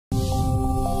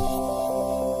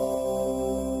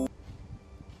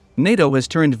NATO has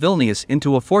turned Vilnius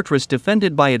into a fortress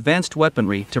defended by advanced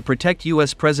weaponry to protect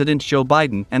US President Joe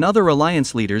Biden and other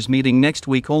alliance leaders meeting next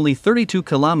week only 32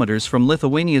 kilometers from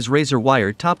Lithuania's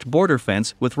razor-wire-topped border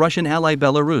fence with Russian ally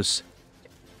Belarus.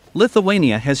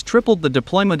 Lithuania has tripled the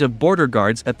deployment of border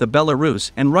guards at the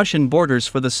Belarus and Russian borders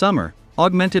for the summer,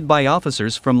 augmented by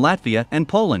officers from Latvia and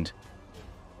Poland.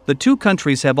 The two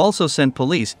countries have also sent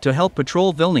police to help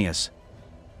patrol Vilnius.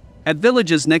 At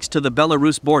villages next to the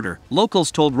Belarus border, locals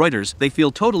told Reuters they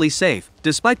feel totally safe,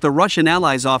 despite the Russian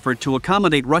allies' offer to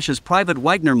accommodate Russia's private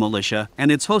Wagner militia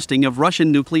and its hosting of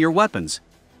Russian nuclear weapons.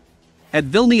 At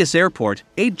Vilnius airport,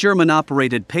 8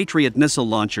 German-operated Patriot missile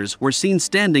launchers were seen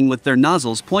standing with their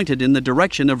nozzles pointed in the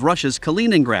direction of Russia's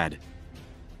Kaliningrad.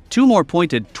 2 more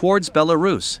pointed towards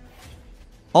Belarus.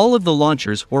 All of the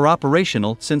launchers were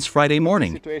operational since Friday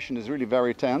morning. The situation is really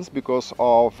very tense because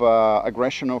of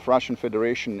aggression of Russian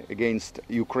Federation against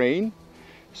Ukraine.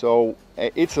 So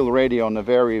it's already on a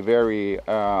very, very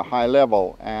high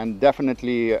level, and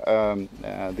definitely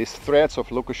these threats of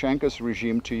Lukashenko's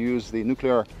regime to use the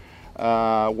nuclear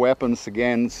weapons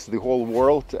against the whole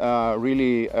world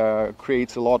really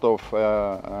creates a lot of,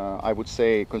 I would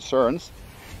say, concerns.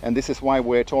 And this is why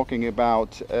we're talking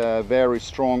about very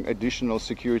strong additional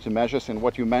security measures. And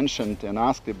what you mentioned and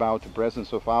asked about the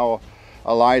presence of our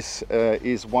allies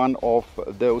is one of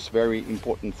those very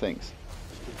important things.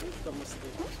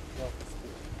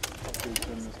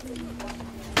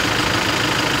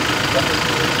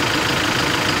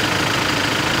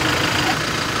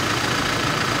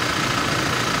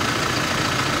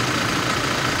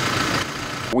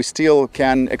 We still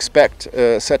can expect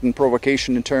certain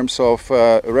provocation in terms of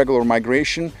regular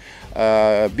migration.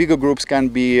 Bigger groups can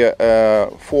be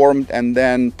formed and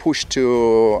then pushed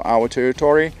to our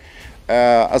territory.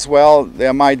 As well,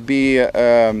 there might be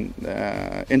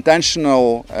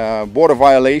intentional border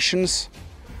violations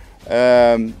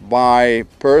by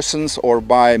persons or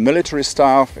by military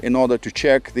staff in order to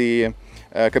check the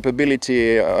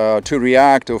capability to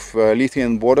react of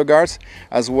Lithuanian border guards,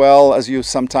 as well as you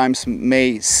sometimes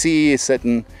may see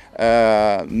certain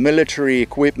military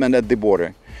equipment at the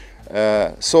border.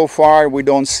 So far we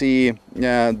don't see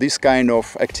this kind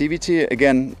of activity.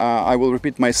 Again, I will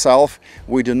repeat myself,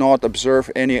 we do not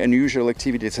observe any unusual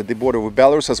activities at the border with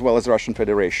Belarus as well as the Russian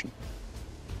Federation.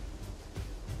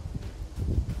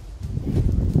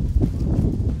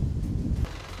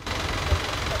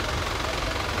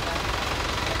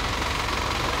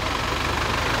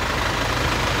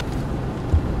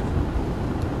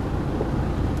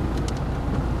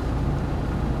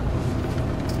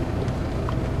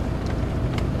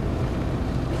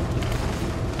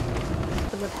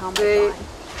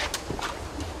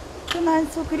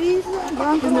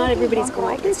 Not everybody's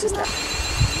going, it's just that.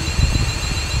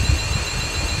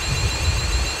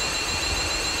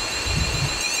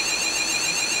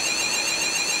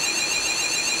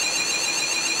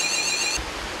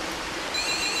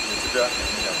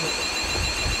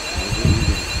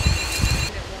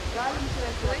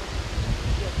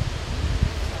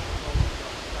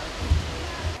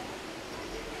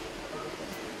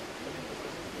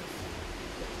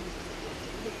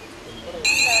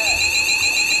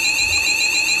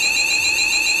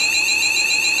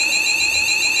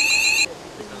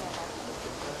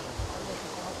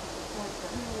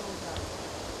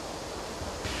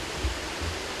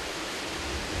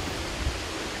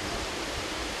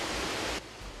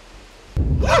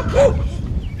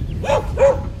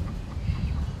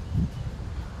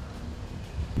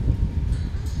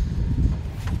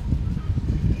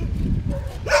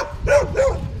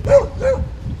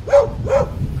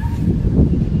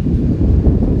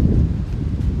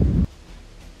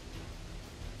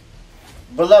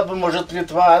 Была бы, может,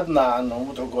 Литва одна,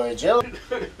 но другое дело.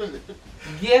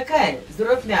 Гекай,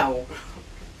 здоровняу.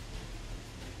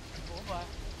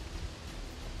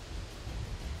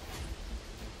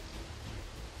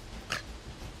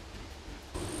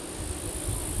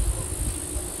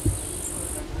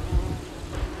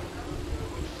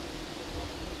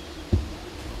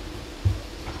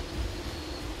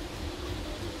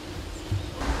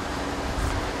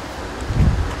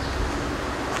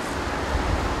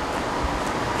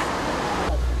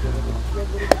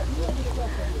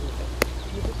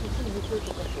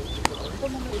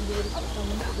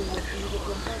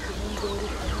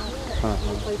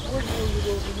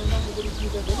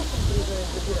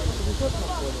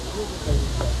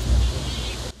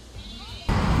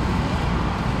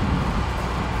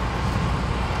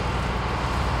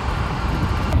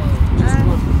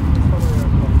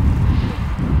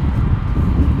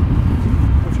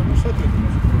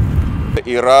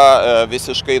 Yra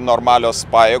visiškai normalios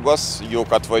pajėgos,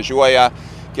 juk atvažiuoja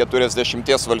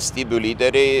 40 valstybių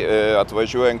lyderiai,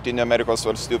 atvažiuoja Jungtinių Amerikos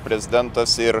valstijų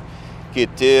prezidentas ir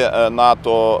kiti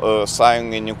NATO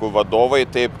sąjungininkų vadovai,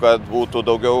 taip kad būtų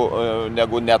daugiau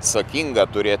negu neatsakinga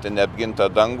turėti neapgintą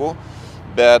dangų.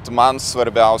 Bet man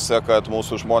svarbiausia, kad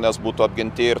mūsų žmonės būtų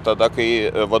apginti ir tada,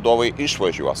 kai vadovai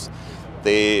išvažiuos.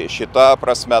 Tai šitą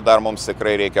prasme dar mums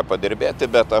tikrai reikia padirbėti,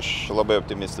 bet aš labai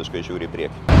optimistiškai žiūriu į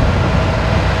priekį.